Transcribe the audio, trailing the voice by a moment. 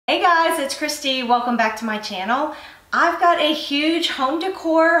Hey guys, it's Kristi. Welcome back to my channel. I've got a huge home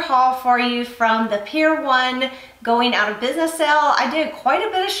decor haul for you from the Pier 1 going out of business sale. I did quite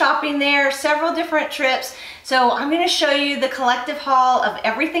a bit of shopping there, several different trips. So I'm going to show you the collective haul of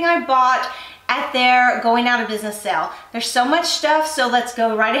everything I bought at their going out of business sale. There's so much stuff, so let's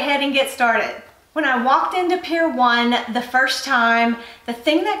go right ahead and get started. When I walked into Pier 1 the first time, the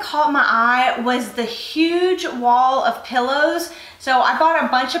thing that caught my eye was the huge wall of pillows. So I bought a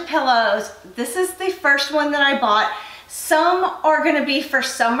bunch of pillows. This is the first one that I bought. Some are gonna be for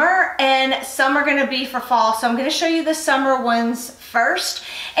summer and some are gonna be for fall. So I'm gonna show you the summer ones first.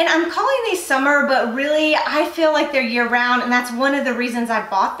 And I'm calling these summer, but really I feel like they're year round, and that's one of the reasons I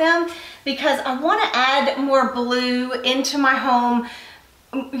bought them, because I wanna add more blue into my home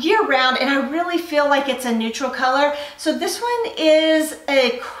year round, and I really feel like it's a neutral color. So this one is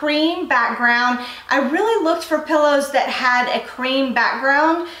a cream background. I really looked for pillows that had a cream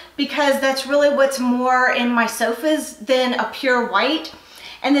background because that's really what's more in my sofas than a pure white.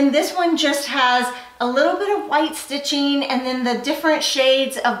 And then this one just has a little bit of white stitching and then the different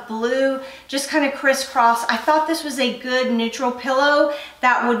shades of blue just kind of crisscross. I thought this was a good neutral pillow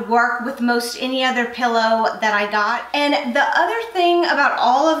that would work with most any other pillow that I got. And the other thing about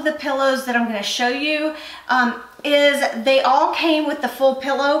all of the pillows that I'm going to show you is they all came with the full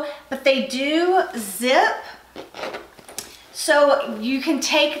pillow, but they do zip. So you can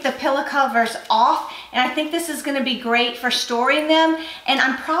take the pillow covers off, and I think this is going to be great for storing them. And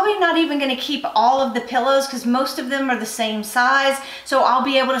I'm probably not even going to keep all of the pillows because most of them are the same size. So I'll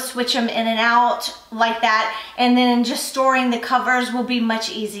be able to switch them in and out like that. And then just storing the covers will be much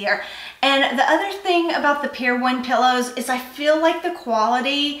easier. And the other thing about the Pier 1 pillows is I feel like the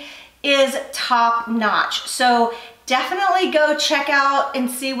quality is top notch. So definitely go check out and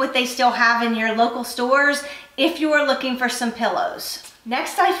see what they still have in your local stores if you are looking for some pillows.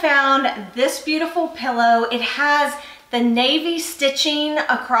 Next, I found this beautiful pillow. It has the navy stitching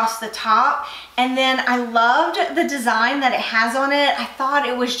across the top, and then I loved the design that it has on it. I thought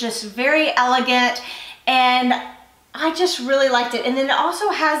it was just very elegant, and I just really liked it. And then it also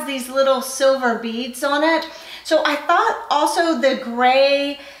has these little silver beads on it. So I thought also the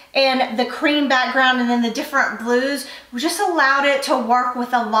gray and the cream background and then the different blues just allowed it to work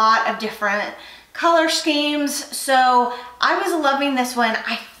with a lot of different color schemes. So I was loving this one.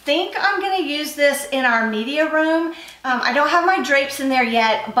 I think I'm going to use this in our media room. I don't have my drapes in there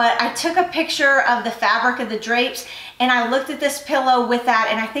yet, but I took a picture of the fabric of the drapes and I looked at this pillow with that,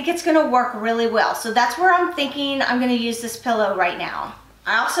 and I think it's going to work really well. So that's where I'm thinking I'm going to use this pillow right now.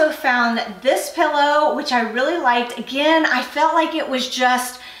 I also found this pillow, which I really liked. Again, I felt like it was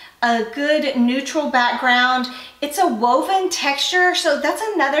just a good neutral background. It's a woven texture, so that's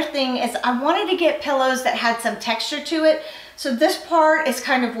another thing, is I wanted to get pillows that had some texture to it. So this part is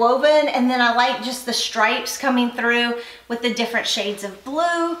kind of woven, and then I like just the stripes coming through with the different shades of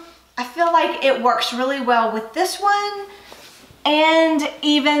blue. I feel like it works really well with this one and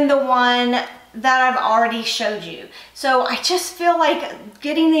even the one that I've already showed you. So I just feel like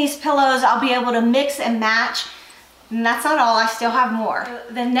getting these pillows, I'll be able to mix and match. And that's not all, I still have more.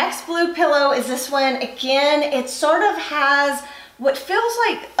 The next blue pillow is this one. Again, it sort of has what feels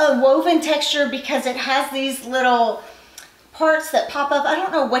like a woven texture because it has these little parts that pop up. I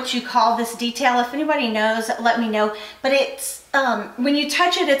don't know what you call this detail. If anybody knows, let me know. But it's, when you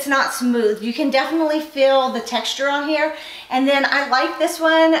touch it, it's not smooth. You can definitely feel the texture on here. And then I like this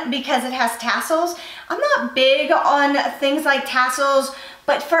one because it has tassels. I'm not big on things like tassels,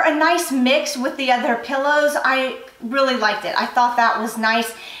 but for a nice mix with the other pillows, I really liked it. I thought that was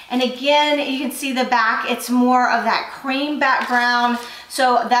nice. And again, you can see the back, it's more of that cream background.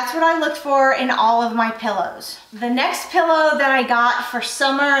 So that's what I looked for in all of my pillows. The next pillow that I got for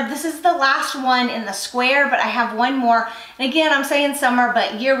summer, this is the last one in the square, but I have one more. And again, I'm saying summer,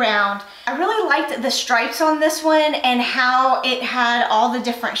 but year round. I really liked the stripes on this one and how it had all the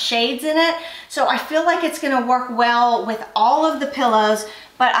different shades in it. So I feel like it's gonna work well with all of the pillows,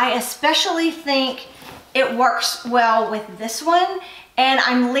 but I especially think it works well with this one. And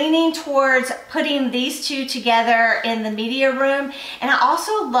I'm leaning towards putting these two together in the media room. And I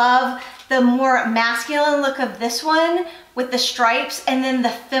also love the more masculine look of this one with the stripes and then the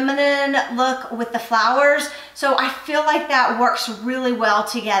feminine look with the flowers. So I feel like that works really well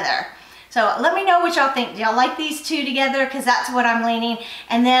together. So let me know what y'all think. Do y'all like these two together? Because that's what I'm leaning.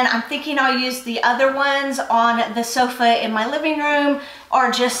 And then I'm thinking I'll use the other ones on the sofa in my living room, or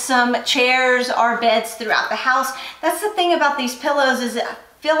just some chairs or beds throughout the house. That's the thing about these pillows, is I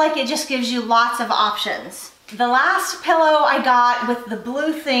feel like it just gives you lots of options. The last pillow I got with the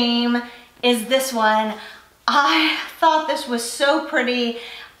blue theme is this one. I thought this was so pretty.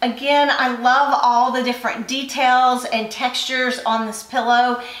 Again, I love all the different details and textures on this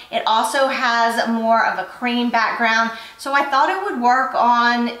pillow. It also has more of a cream background, so I thought it would work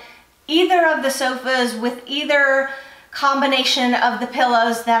on either of the sofas with either combination of the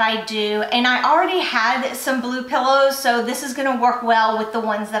pillows that I do. And I already had some blue pillows, so this is gonna work well with the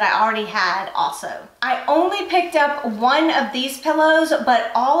ones that I already had also. I only picked up one of these pillows,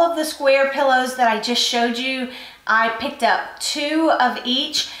 but all of the square pillows that I just showed you, I picked up 2 of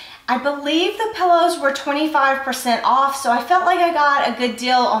each. I believe the pillows were 25% off, so I felt like I got a good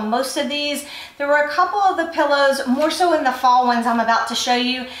deal on most of these. There were a couple of the pillows, more so in the fall ones I'm about to show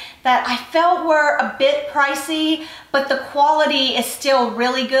you, that I felt were a bit pricey, but the quality is still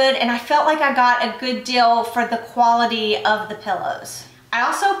really good, and I felt like I got a good deal for the quality of the pillows. I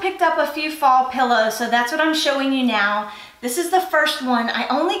also picked up a few fall pillows, so that's what I'm showing you now. This is the first one. I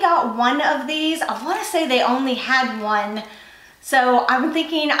only got one of these. I want to say they only had one. So I'm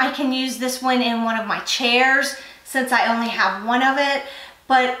thinking I can use this one in one of my chairs since I only have one of it.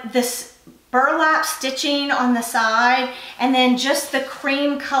 But this burlap stitching on the side and then just the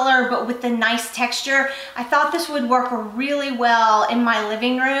cream color but with the nice texture, I thought this would work really well in my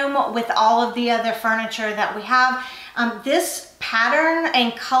living room with all of the other furniture that we have. This pattern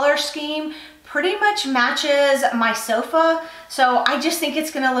and color scheme pretty much matches my sofa, so I just think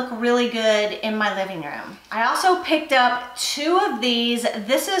it's gonna look really good in my living room. I also picked up 2 of these.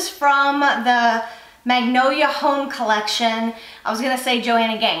 This is from the Magnolia Home Collection. I was gonna say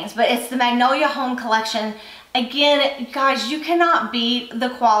Joanna Gaines, but it's the Magnolia Home Collection. Again, guys, you cannot beat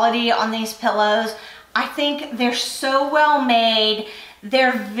the quality on these pillows. I think they're so well made.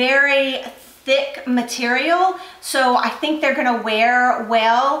 They're very thick material, so I think they're gonna wear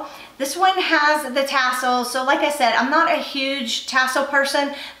well. This one has the tassels, so like I said, I'm not a huge tassel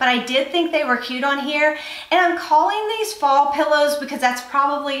person, but I did think they were cute on here. And I'm calling these fall pillows because that's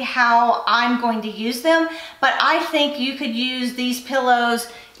probably how I'm going to use them, but I think you could use these pillows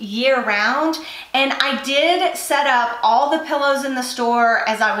year-round. And I did set up all the pillows in the store.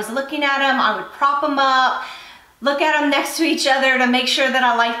 As I was looking at them, I would prop them up, look at them next to each other to make sure that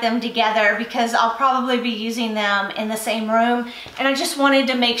I like them together, because I'll probably be using them in the same room. And I just wanted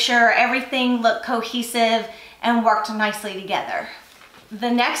to make sure everything looked cohesive and worked nicely together. The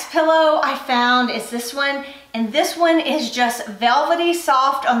next pillow I found is this one, and this one is just velvety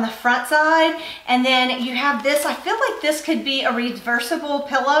soft on the front side. And then you have this, I feel like this could be a reversible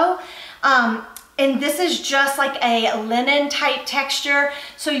pillow. And this is just like a linen type texture,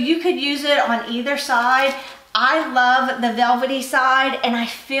 so you could use it on either side. I love the velvety side, and I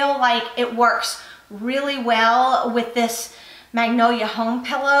feel like it works really well with this Magnolia Home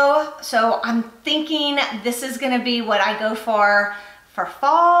pillow. So I'm thinking this is gonna be what I go for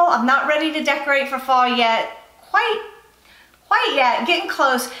fall. I'm not ready to decorate for fall yet, quite yet, getting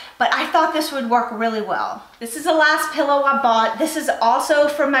close, but I thought this would work really well. This is the last pillow I bought. This is also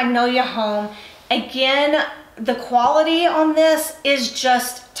from Magnolia Home. Again, the quality on this is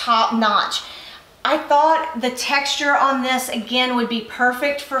just top notch. I thought the texture on this, again, would be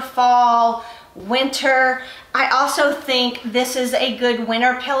perfect for fall, winter. I also think this is a good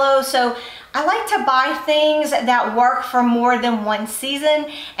winter pillow. So I like to buy things that work for more than one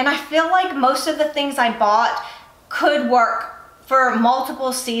season. And I feel like most of the things I bought could work for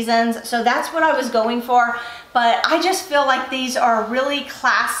multiple seasons. So that's what I was going for. But I just feel like these are really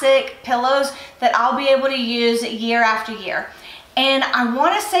classic pillows that I'll be able to use year after year. And I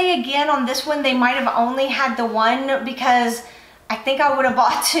want to say again on this one, they might have only had the one, because I think I would have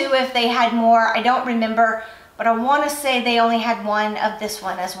bought 2 if they had more. I don't remember, but I want to say they only had one of this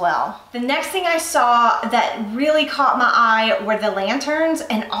one as well. The next thing I saw that really caught my eye were the lanterns,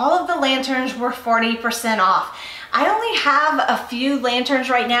 and all of the lanterns were 40% off. I only have a few lanterns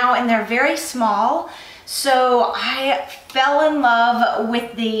right now, and they're very small. So I fell in love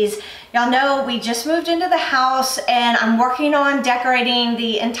with these. Y'all know we just moved into the house, and I'm working on decorating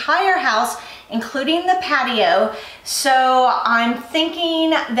the entire house, including the patio. So I'm thinking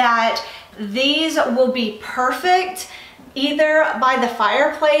that these will be perfect either by the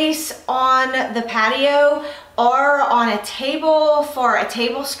fireplace on the patio, or on a table for a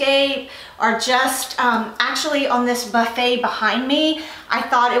tablescape, or just actually on this buffet behind me. I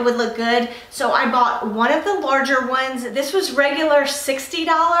thought it would look good, so I bought one of the larger ones. This was regular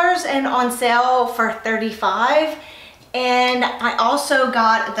 $60 and on sale for $35. And I also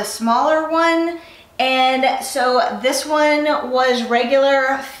got the smaller one, and so this one was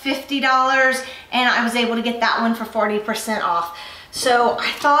regular $50, and I was able to get that one for 40% off. So I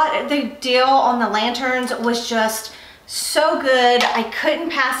thought the deal on the lanterns was just so good. I couldn't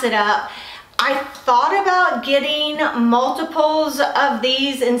pass it up. I thought about getting multiples of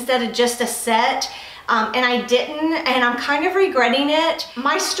these instead of just a set. And I didn't, and I'm kind of regretting it.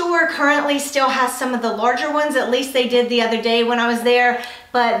 My store currently still has some of the larger ones, at least they did the other day when I was there,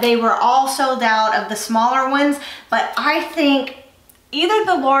 but they were all sold out of the smaller ones. But I think either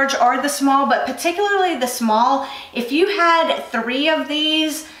the large or the small, but particularly the small, if you had 3 of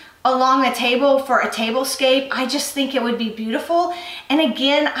these along a table for a tablescape, I just think it would be beautiful. And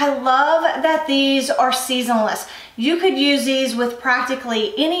again, I love that these are seasonless. You could use these with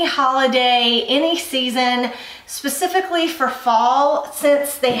practically any holiday, any season, specifically for fall,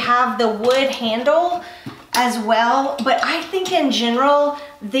 since they have the wood handle as well. But I think in general,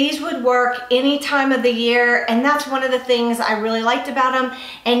 these would work any time of the year, and that's one of the things I really liked about them.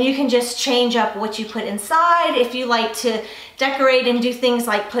 And you can just change up what you put inside. If you like to decorate and do things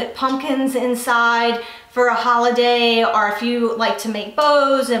like put pumpkins inside for a holiday, or if you like to make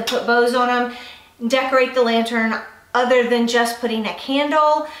bows and put bows on them, decorate the lantern other than just putting a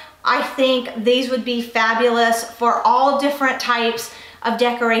candle, I think these would be fabulous for all different types of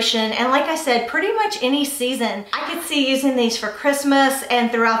decoration. And like I said, pretty much any season. I could see using these for Christmas and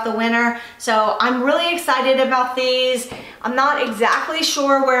throughout the winter. So I'm really excited about these. I'm not exactly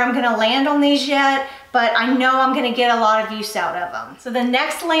sure where I'm gonna land on these yet, but I know I'm gonna get a lot of use out of them. So the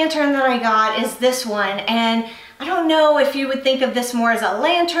next lantern that I got is this one. And I don't know if you would think of this more as a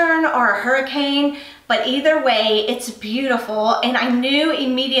lantern or a hurricane, but either way, it's beautiful. And I knew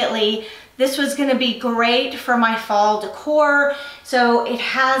immediately this was gonna be great for my fall decor. So it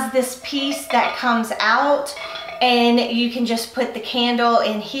has this piece that comes out and you can just put the candle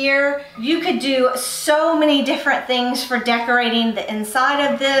in here. You could do so many different things for decorating the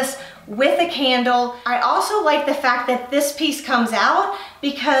inside of this with a candle. I also like the fact that this piece comes out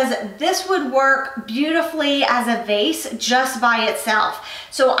because this would work beautifully as a vase just by itself.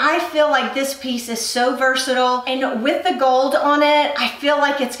 So I feel like this piece is so versatile, and with the gold on it, I feel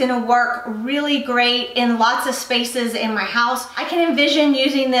like it's gonna work really great in lots of spaces in my house. I can envision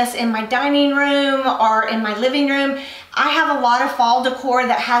using this in my dining room or in my living room. I have a lot of fall decor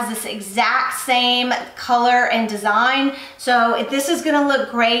that has this exact same color and design. So this is gonna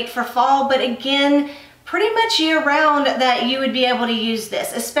look great for fall, but again, pretty much year round that you would be able to use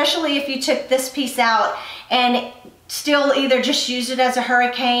this, especially if you took this piece out and still either just use it as a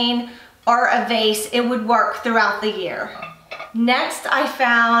hurricane or a vase. It would work throughout the year. Next, I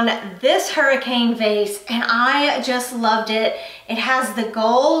found this hurricane vase and I just loved it. It has the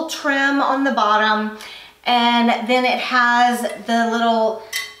gold trim on the bottom, and then it has the little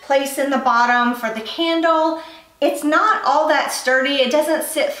place in the bottom for the candle. It's not all that sturdy. It doesn't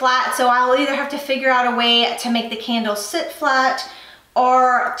sit flat, so I'll either have to figure out a way to make the candle sit flat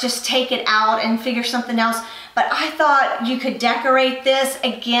or just take it out and figure something else. But I thought you could decorate this.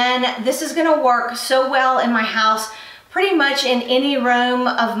 Again, this is gonna work so well in my house, pretty much in any room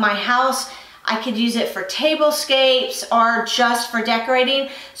of my house. I could use it for tablescapes or just for decorating.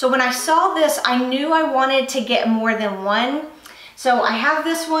 So when I saw this, I knew I wanted to get more than one. So I have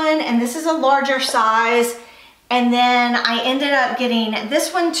this one, and this is a larger size. And then I ended up getting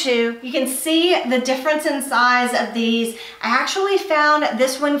this one too. You can see the difference in size of these. I actually found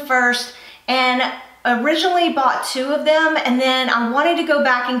this one first and originally bought 2 of them, and then I wanted to go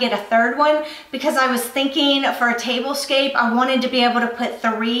back and get a third one because I was thinking for a tablescape, I wanted to be able to put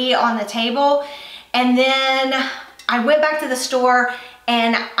 3 on the table. And then I went back to the store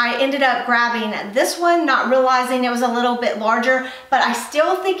and I ended up grabbing this one, not realizing it was a little bit larger, but I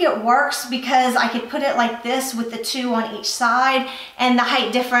still think it works because I could put it like this with the 2 on each side, and the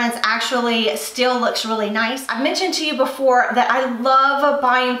height difference actually still looks really nice. I've mentioned to you before that I love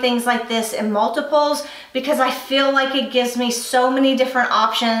buying things like this in multiples because I feel like it gives me so many different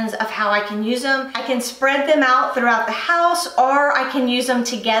options of how I can use them. I can spread them out throughout the house, or I can use them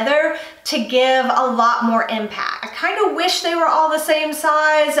together to give a lot more impact. I kind of wish they were all the same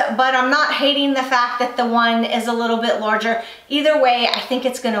size, but I'm not hating the fact that the one is a little bit larger. Either way, I think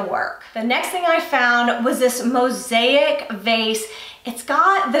it's gonna work. The next thing I found was this mosaic vase. It's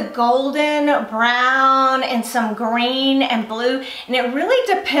got the golden brown and some green and blue, and it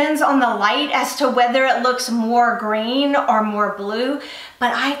really depends on the light as to whether it looks more green or more blue.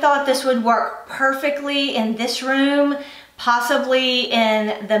 But I thought this would work perfectly in this room, possibly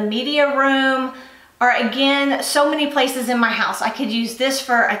in the media room, or again, so many places in my house. I could use this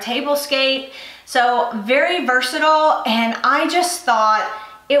for a tablescape. So very versatile, and I just thought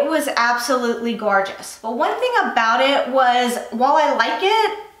it was absolutely gorgeous. But one thing about it was, while I like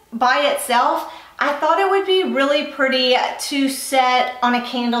it by itself, I thought it would be really pretty to set on a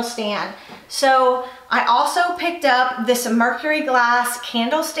candle stand. So I also picked up this mercury glass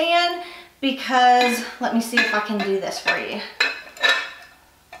candle stand. because, let me see if I can do this for you.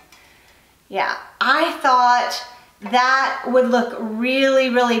 Yeah, I thought that would look really,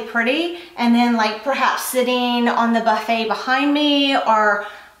 really pretty. And then like perhaps sitting on the buffet behind me or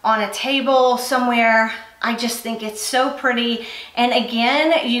on a table somewhere. I just think it's so pretty. And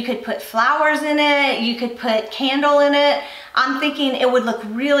again, you could put flowers in it. You could put candle in it. I'm thinking it would look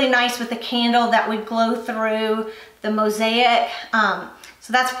really nice with a candle that would glow through the mosaic.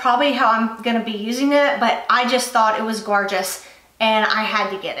 So that's probably how I'm gonna be using it, but I just thought it was gorgeous and I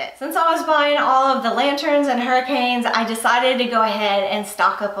had to get it. Since I was buying all of the lanterns and hurricanes, I decided to go ahead and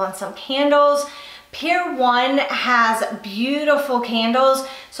stock up on some candles. Pier 1 has beautiful candles.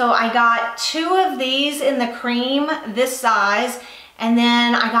 So I got 2 of these in the cream, this size, and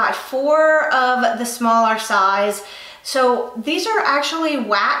then I got 4 of the smaller size. So these are actually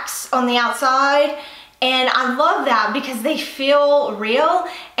wax on the outside, and I love that because they feel real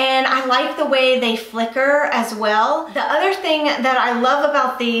and I like the way they flicker as well. The other thing that I love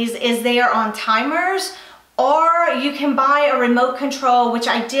about these is they are on timers, or you can buy a remote control, which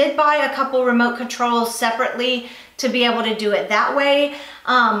I did buy a couple remote controls separately to be able to do it that way.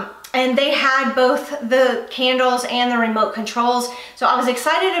 And they had both the candles and the remote controls. So I was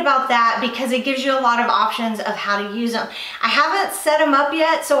excited about that because it gives you a lot of options of how to use them. I haven't set them up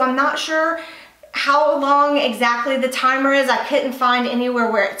yet, so I'm not sure how long exactly the timer is. I couldn't find anywhere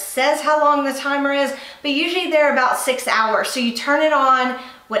where it says how long the timer is, but usually they're about 6 hours. So you turn it on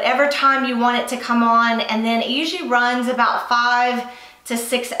whatever time you want it to come on, and then it usually runs about 5 to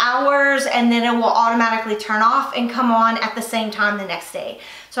 6 hours, and then it will automatically turn off and come on at the same time the next day.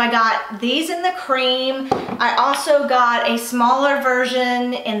 So I got these in the cream. I also got a smaller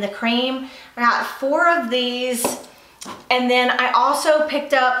version in the cream. I got 4 of these, and then I also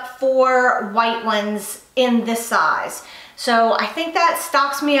picked up 4 white ones in this size. So I think that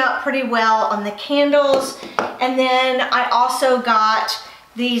stocks me up pretty well on the candles. And then I also got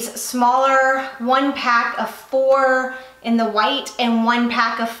these smaller 1 pack of 4 in the white and 1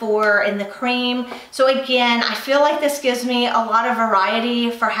 pack of 4 in the cream. So again, I feel like this gives me a lot of variety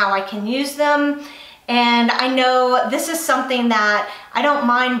for how I can use them. And I know this is something that I don't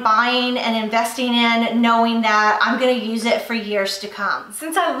mind buying and investing in, knowing that I'm gonna use it for years to come.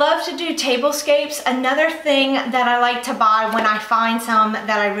 Since I love to do tablescapes, another thing that I like to buy when I find some that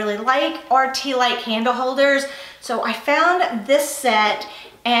I really like are tea light candle holders. So I found this set,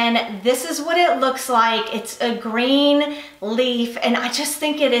 and this is what it looks like. It's a green leaf, and I just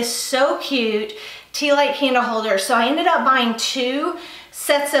think it is so cute. Tea light candle holders. So I ended up buying 2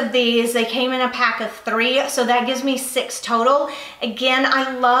 sets of these. They came in a pack of 3, so that gives me 6 total. Again,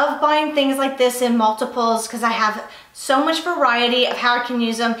 I love buying things like this in multiples because I have so much variety of how I can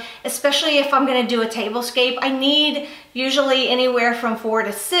use them, especially if I'm going to do a tablescape. I need usually anywhere from 4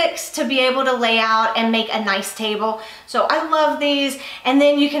 to 6 to be able to lay out and make a nice table. So I love these. And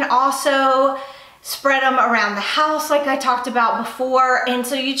then you can also spread them around the house like I talked about before. And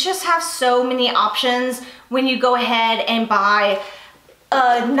so you just have so many options when you go ahead and buy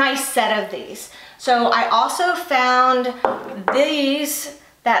a nice set of these. So I also found these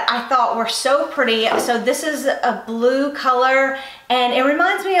that I thought were so pretty. So this is a blue color and it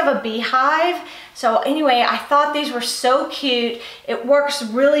reminds me of a beehive. So anyway, I thought these were so cute. It works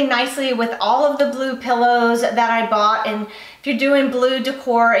really nicely with all of the blue pillows that I bought. And if you're doing blue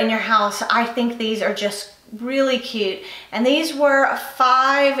decor in your house, I think these are just really cute. And these were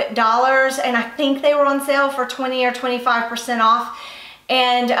 $5, and I think they were on sale for 20 or 25% off.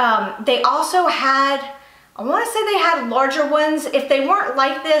 And they also had, I want to say they had larger ones. If they weren't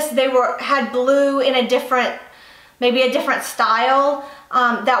like this, they had blue in a different, maybe a different style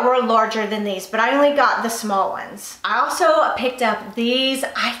that were larger than these, but I only got the small ones. I also picked up these.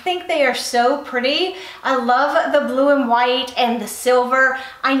 I think they are so pretty. I love the blue and white and the silver.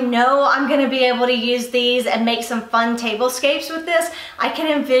 I know I'm gonna be able to use these and make some fun tablescapes with this. I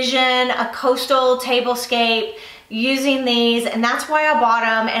can envision a coastal tablescape using these, and that's why I bought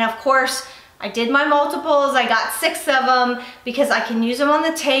them. And of course, I did my multiples. I got 6 of them because I can use them on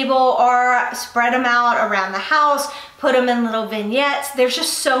the table or spread them out around the house, put them in little vignettes. There's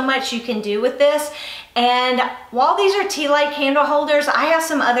just so much you can do with this. And while these are tea light candle holders, I have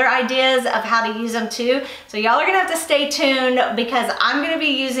some other ideas of how to use them too. So y'all are gonna have to stay tuned because I'm gonna be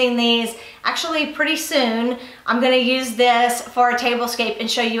using these actually pretty soon. I'm gonna use this for a tablescape and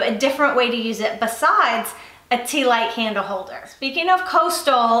show you a different way to use it besides a tea light candle holder. Speaking of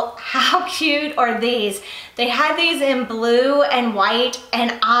coastal, how cute are these? They had these in blue and white,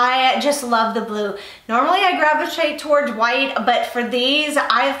 and I just love the blue. Normally I gravitate towards white, but for these,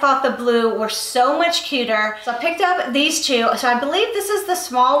 I thought the blue were so much cuter. So I picked up these two. So I believe this is the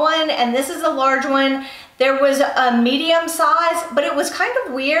small one and this is the large one. There was a medium size, but it was kind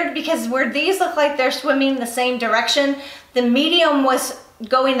of weird because where these look like they're swimming the same direction, the medium was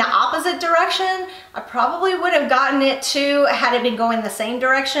going the opposite direction. I probably would have gotten it too had it been going the same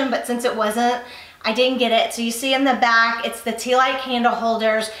direction, but since it wasn't, I didn't get it. So you see in the back, it's the tea light candle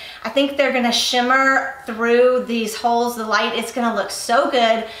holders. I think they're gonna shimmer through these holes, the light. It's gonna look so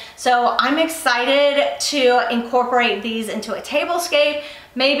good. So I'm excited to incorporate these into a tablescape.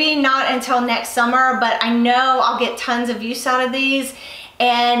 Maybe not until next summer, but I know I'll get tons of use out of these.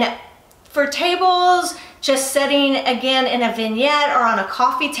 And for tables, just setting again in a vignette or on a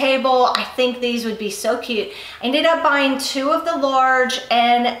coffee table, I think these would be so cute. I ended up buying 2 of the large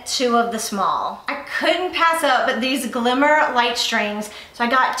and 2 of the small. I couldn't pass up these glimmer light strings. So I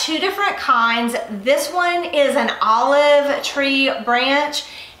got 2 different kinds. This one is an olive tree branch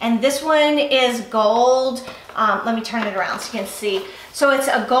and this one is gold. Let me turn it around so you can see. So it's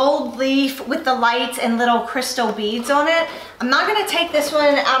a gold leaf with the lights and little crystal beads on it. I'm not gonna take this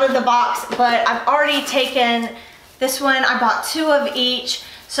one out of the box, but I've already taken this one. I bought 2 of each.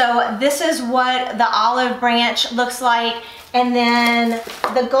 So this is what the olive branch looks like. And then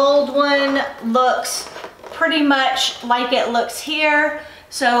the gold one looks pretty much like it looks here.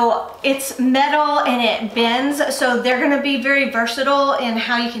 So it's metal and it bends, so they're gonna be very versatile in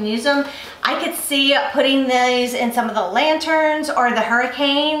how you can use them. I could see putting these in some of the lanterns or the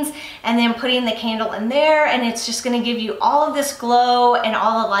hurricanes and then putting the candle in there, and it's just gonna give you all of this glow and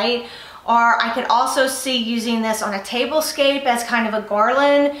all the light. Or I could also see using this on a tablescape as kind of a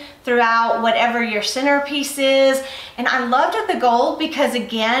garland throughout whatever your centerpiece is. And I loved the gold because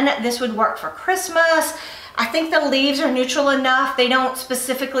again, this would work for Christmas. I think the leaves are neutral enough. They don't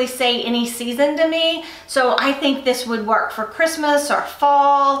specifically say any season to me. So I think this would work for Christmas or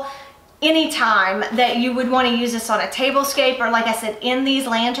fall, anytime that you would want to use this on a tablescape or like I said, in these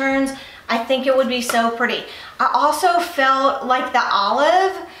lanterns. I think it would be so pretty. I also felt like the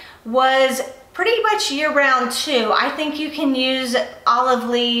olive was pretty much year round too. I think you can use olive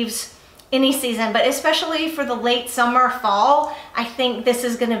leaves any season, but especially for the late summer, fall, I think this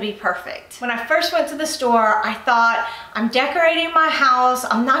is gonna be perfect. When I first went to the store, I thought, I'm decorating my house.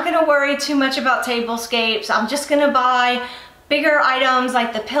 I'm not gonna worry too much about tablescapes. I'm just gonna buy bigger items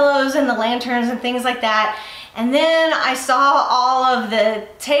like the pillows and the lanterns and things like that. And then I saw all of the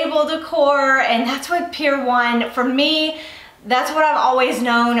table decor, and that's what Pier 1, for me, that's what I've always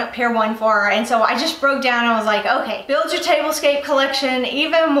known Pier 1 for. And so I just broke down and was like, okay, build your tablescape collection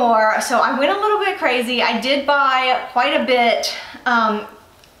even more. So I went a little bit crazy. I did buy quite a bit. I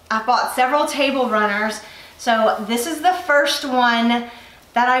bought several table runners. So this is the first one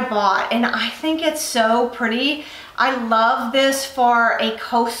that I bought, and I think it's so pretty. I love this for a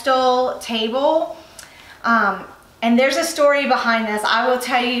coastal table. And there's a story behind this. I will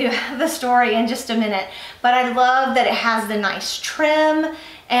tell you the story in just a minute. But I love that it has the nice trim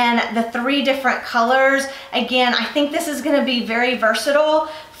and the 3 different colors. Again, I think this is gonna be very versatile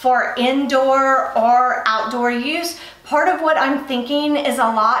for indoor or outdoor use. Part of what I'm thinking is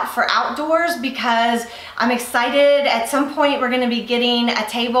a lot for outdoors because I'm excited. At some point, we're gonna be getting a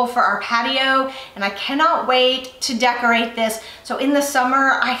table for our patio, and I cannot wait to decorate this. So in the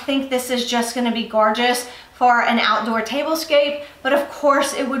summer, I think this is just gonna be gorgeous for an outdoor tablescape, but of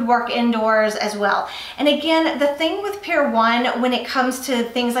course it would work indoors as well. And again, the thing with Pier 1 when it comes to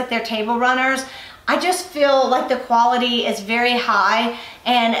things like their table runners, I just feel like the quality is very high,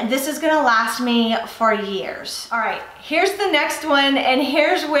 and this is gonna last me for years. All right, here's the next one, and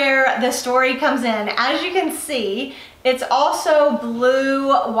here's where the story comes in. As you can see, it's also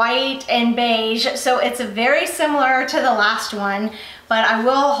blue, white, and beige, so it's very similar to the last one, but I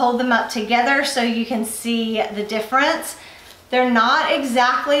will hold them up together so you can see the difference. They're not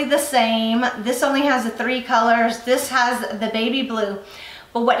exactly the same. This only has the 3 colors. This has the baby blue.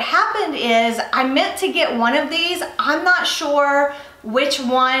 But what happened is I meant to get one of these. I'm not sure which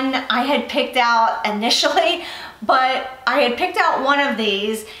one I had picked out initially, but I had picked out one of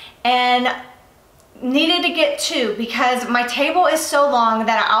these and needed to get 2 because my table is so long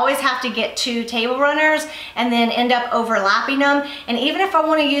that I always have to get 2 table runners and then end up overlapping them. And even if I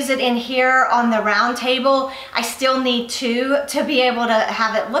want to use it in here on the round table, I still need 2 to be able to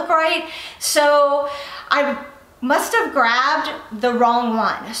have it look right. So I must have grabbed the wrong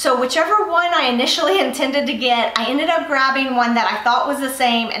one. So whichever one I initially intended to get, I ended up grabbing one that I thought was the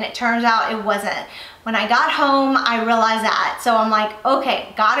same, and it turns out it wasn't. When I got home, I realized that. So I'm like,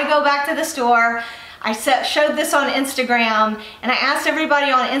 okay, gotta go back to the store. I showed this on Instagram, and I asked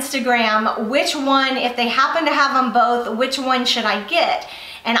everybody on Instagram which one, if they happen to have them both, which one should I get?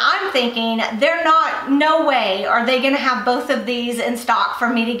 And I'm thinking, no way are they gonna have both of these in stock for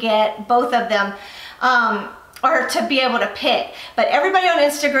me to get both of them. Or to be able to pick. But everybody on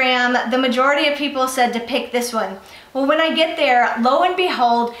Instagram, the majority of people said to pick this one. Well, when I get there, lo and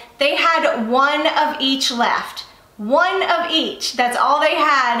behold, they had one of each left. One of each, that's all they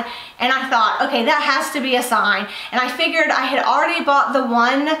had. And I thought, okay, that has to be a sign. And I figured I had already bought the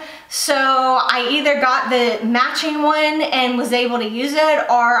one, so I either got the matching one and was able to use it,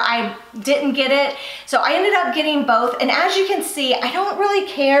 or I didn't get it. So I ended up getting both. And as you can see, I don't really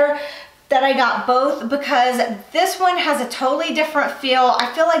care that I got both, because this one has a totally different feel.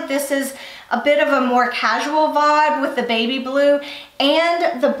 I feel like this is a bit of a more casual vibe with the baby blue,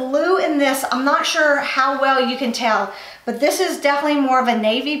 and the blue in this, I'm not sure how well you can tell, but this is definitely more of a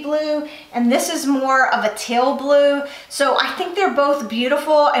navy blue, and this is more of a teal blue. So I think they're both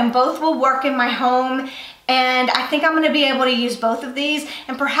beautiful, and both will work in my home. And I think I'm gonna be able to use both of these,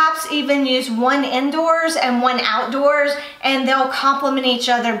 and perhaps even use one indoors and one outdoors, and they'll complement each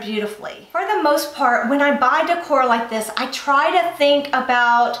other beautifully. For the most part, when I buy decor like this, I try to think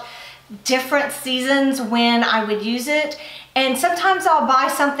about different seasons when I would use it. And sometimes I'll buy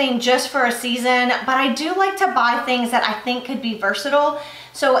something just for a season, but I do like to buy things that I think could be versatile.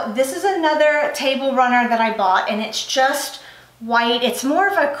 So this is another table runner that I bought, and it's just white. It's more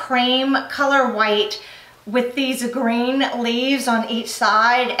of a cream color white, with these green leaves on each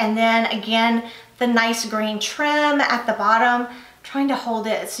side, and then again the nice green trim at the bottom. I'm trying to hold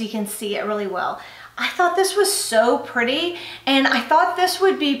it so you can see it really well. I thought this was so pretty, and I thought this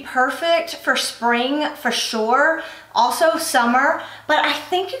would be perfect for spring for sure, also summer, but I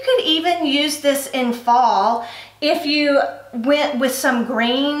think you could even use this in fall if you went with some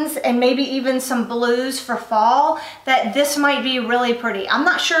greens and maybe even some blues for fall. That this might be really pretty. I'm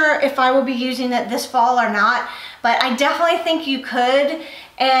not sure if I will be using it this fall or not, but I definitely think you could.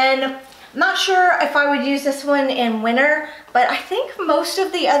 And I'm not sure if I would use this one in winter, but I think most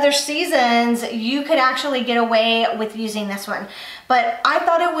of the other seasons you could actually get away with using this one. But I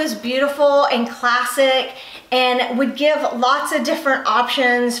thought it was beautiful and classic, and would give lots of different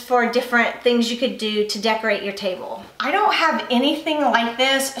options for different things you could do to decorate your table. I don't have anything like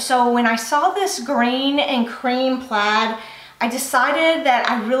this, so when I saw this green and cream plaid, I decided that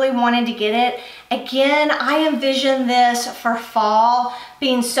I really wanted to get it. Again, I envision this for fall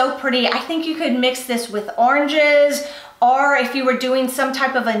being so pretty. I think you could mix this with oranges, or if you were doing some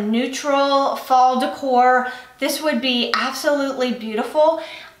type of a neutral fall decor, this would be absolutely beautiful.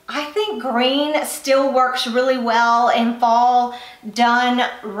 I think green still works really well in fall done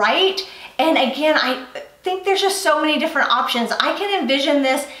right. And again, I think there's just so many different options. I can envision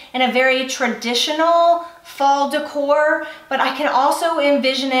this in a very traditional fall decor, but I can also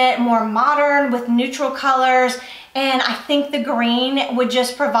envision it more modern with neutral colors. And I think the green would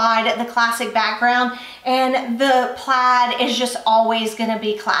just provide the classic background, and the plaid is just always gonna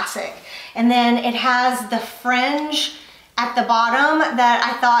be classic. And then it has the fringe at the bottom that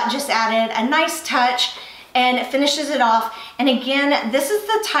I thought just added a nice touch, and it finishes it off. And again, this is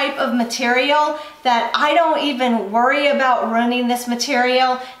the type of material that I don't even worry about ruining this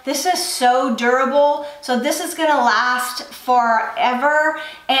material. This is so durable, so this is gonna last forever,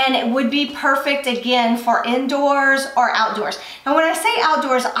 and it would be perfect again for indoors or outdoors. Now when I say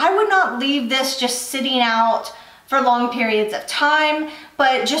outdoors, I would not leave this just sitting out for long periods of time,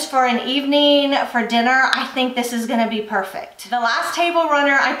 but just for an evening, for dinner, I think this is gonna be perfect. The last table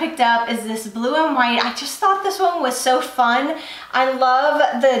runner I picked up is this blue and white. I just thought this one was so fun. I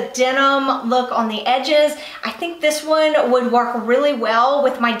love the denim look on the edges. I think this one would work really well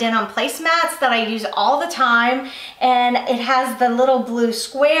with my denim placemats that I use all the time. And it has the little blue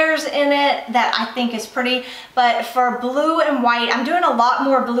squares in it that I think is pretty. But for blue and white, I'm doing a lot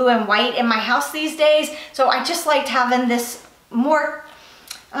more blue and white in my house these days. So I just liked having this more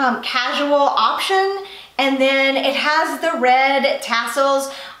casual option. And then it has the red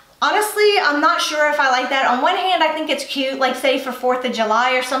tassels. Honestly, I'm not sure if I like that. On one hand, I think it's cute, like say for 4th of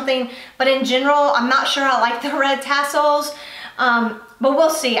July or something, but in general, I'm not sure I like the red tassels. But we'll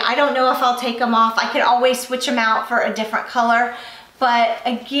see. I don't know if I'll take them off. I could always switch them out for a different color. But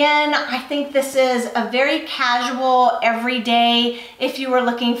again, I think this is a very casual, everyday, if you were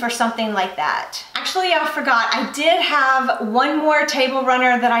looking for something like that. Actually, I forgot, I did have one more table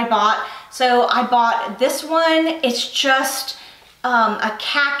runner that I bought So I bought this one. It's just a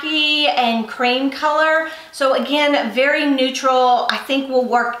khaki and cream color. So again, very neutral. I think will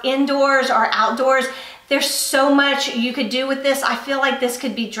work indoors or outdoors. There's so much you could do with this. I feel like this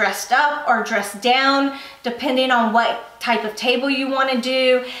could be dressed up or dressed down, depending on what type of table you want to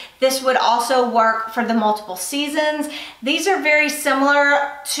do. This would also work for the multiple seasons. These are very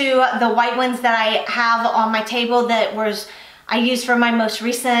similar to the white ones that I have on my table that I used for my most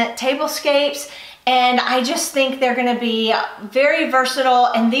recent tablescapes. And I just think they're gonna be very versatile.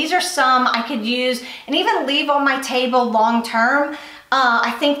 And these are some I could use and even leave on my table long term.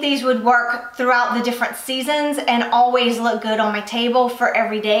 I think these would work throughout the different seasons and always look good on my table for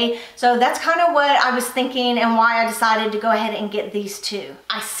every day. So that's kind of what I was thinking and why I decided to go ahead and get these two.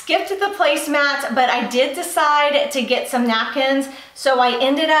 I skipped the placemats, but I did decide to get some napkins. So I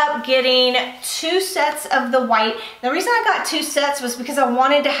ended up getting 2 sets of the white. The reason I got 2 sets was because I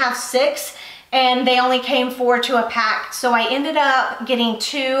wanted to have 6 and they only came 4 to a pack. So I ended up getting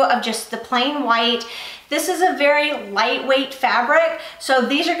 2 of just the plain white. This is a very lightweight fabric, so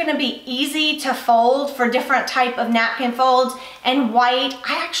these are gonna be easy to fold for different type of napkin folds. And white,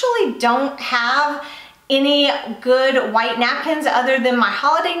 I actually don't have any good white napkins other than my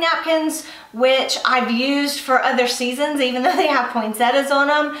holiday napkins, which I've used for other seasons, even though they have poinsettias on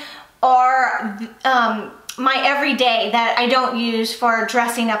them, or my everyday that I don't use for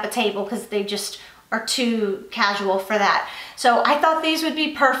dressing up a table because they just are too casual for that. So I thought these would be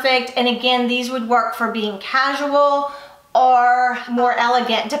perfect. And again, these would work for being casual or more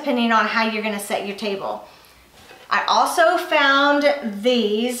elegant, depending on how you're gonna set your table. I also found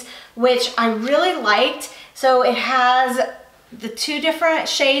these, which I really liked. So it has the 2 different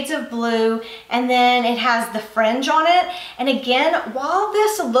shades of blue, and then it has the fringe on it. And again, while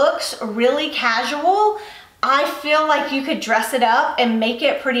this looks really casual, I feel like you could dress it up and make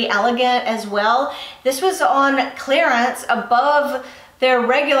it pretty elegant as well. This was on clearance above their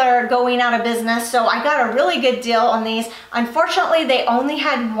regular going out of business, so I got a really good deal on these. Unfortunately, they only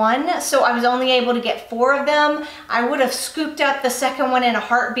had 1, so I was only able to get 4 of them. I would have scooped up the second one in a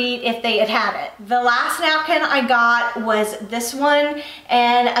heartbeat if they had had it. The last napkin I got was this one,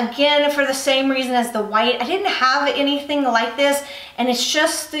 and again, for the same reason as the white, I didn't have anything like this, and it's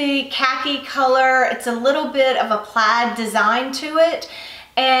just the khaki color. It's a little bit of a plaid design to it.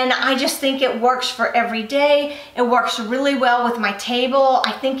 And I just think it works for every day. It works really well with my table.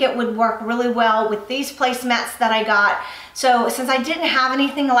 I think it would work really well with these placemats that I got. So since I didn't have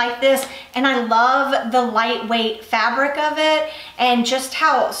anything like this, and I love the lightweight fabric of it and just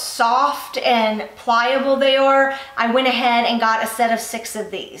how soft and pliable they are, I went ahead and got a set of 6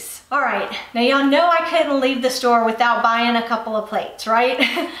 of these. All right, now y'all know I couldn't leave the store without buying a couple of plates,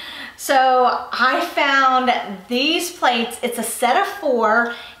 right? So I found these plates. It's a set of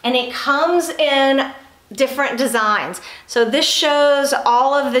 4 and it comes in different designs. So this shows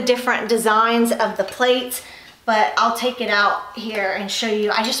all of the different designs of the plates, but I'll take it out here and show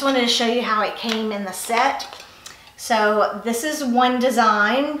you. I just wanted to show you how it came in the set. So this is one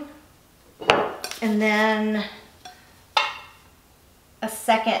design, and then a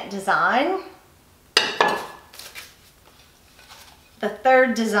second design, the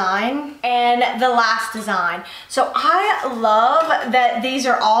third design, and the last design. So I love that these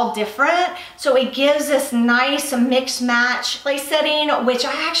are all different. So it gives this nice mix match place setting, which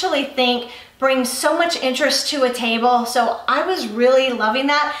I actually think brings so much interest to a table. So I was really loving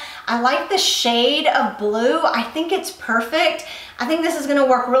that. I like the shade of blue. I think it's perfect. I think this is gonna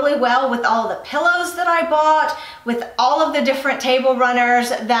work really well with all the pillows that I bought, with all of the different table runners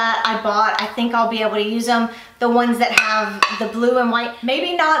that I bought. I think I'll be able to use them. The ones that have the blue and white.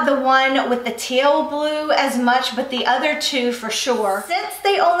 Maybe not the one with the teal blue as much, but the other 2 for sure. Since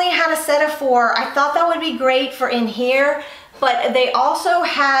they only had a set of 4, I thought that would be great for in here, but they also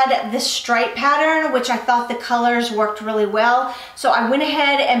had this stripe pattern, which I thought the colors worked really well. So I went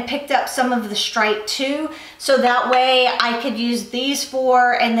ahead and picked up some of the stripe too, so that way I could use these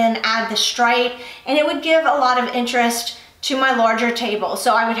 4 and then add the stripe, and it would give a lot of interest to my larger table.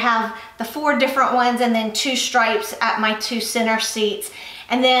 So I would have the 4 different ones and then 2 stripes at my 2 center seats.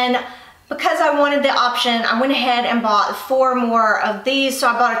 And then because I wanted the option, I went ahead and bought 4 more of these. So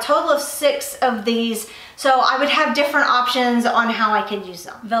I bought a total of 6 of these. So I would have different options on how I could use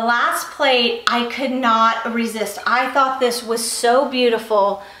them. The last plate, I could not resist. I thought this was so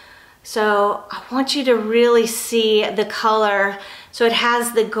beautiful. So I want you to really see the color. So it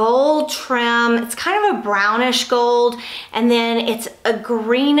has the gold trim. It's kind of a brownish gold, and then it's a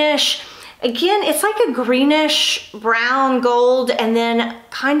greenish, again, it's like a greenish brown gold, and then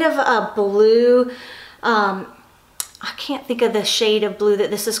kind of a blue I can't think of the shade of blue that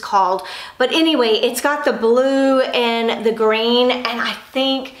this is called, but anyway, it's got the blue and the green, and I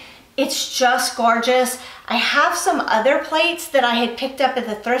think it's just gorgeous. I have some other plates that I had picked up at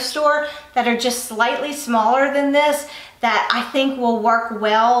the thrift store that are just slightly smaller than this that I think will work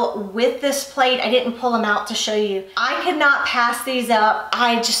well with this plate. I didn't pull them out to show you. I could not pass these up.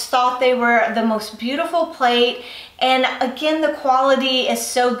 I just thought they were the most beautiful plate. And again, the quality is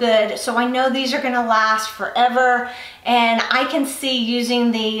so good. So I know these are gonna last forever. And I can see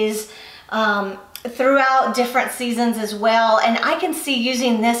using these throughout different seasons as well, and I can see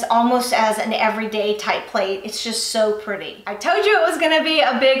using this almost as an everyday type plate. It's just so pretty. I told you it was gonna be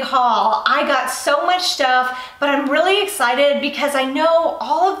a big haul. I got so much stuff, but I'm really excited because I know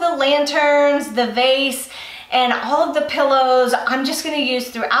all of the lanterns, the vase, and all of the pillows I'm just gonna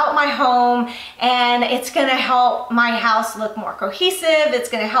use throughout my home, and it's gonna help my house look more cohesive. It's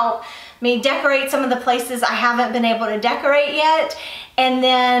gonna help me decorate some of the places I haven't been able to decorate yet. And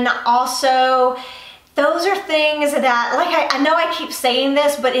then also, those are things that, like I know I keep saying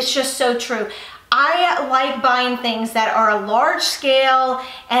this, but it's just so true. I like buying things that are large scale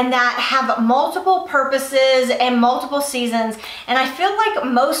and that have multiple purposes and multiple seasons. And I feel like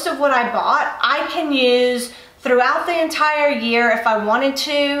most of what I bought, I can use throughout the entire year if I wanted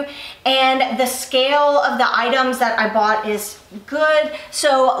to, and the scale of the items that I bought is good.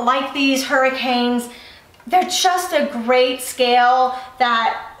 So like these hurricanes, they're just a great scale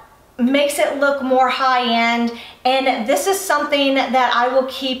that makes it look more high-end, and this is something that I will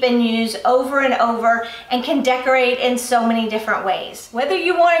keep and use over and over and can decorate in so many different ways. Whether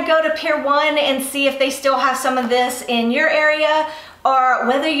you want to go to Pier 1 and see if they still have some of this in your area, or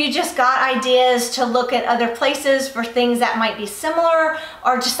whether you just got ideas to look at other places for things that might be similar,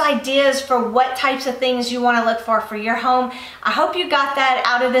 or just ideas for what types of things you want to look for your home. I hope you got that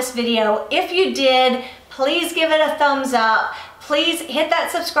out of this video. If you did, please give it a thumbs up. Please hit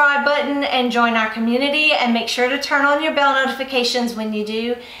that subscribe button and join our community, and make sure to turn on your bell notifications when you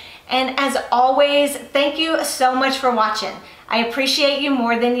do. And as always, thank you so much for watching. I appreciate you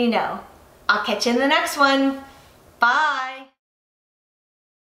more than you know. I'll catch you in the next one. Bye.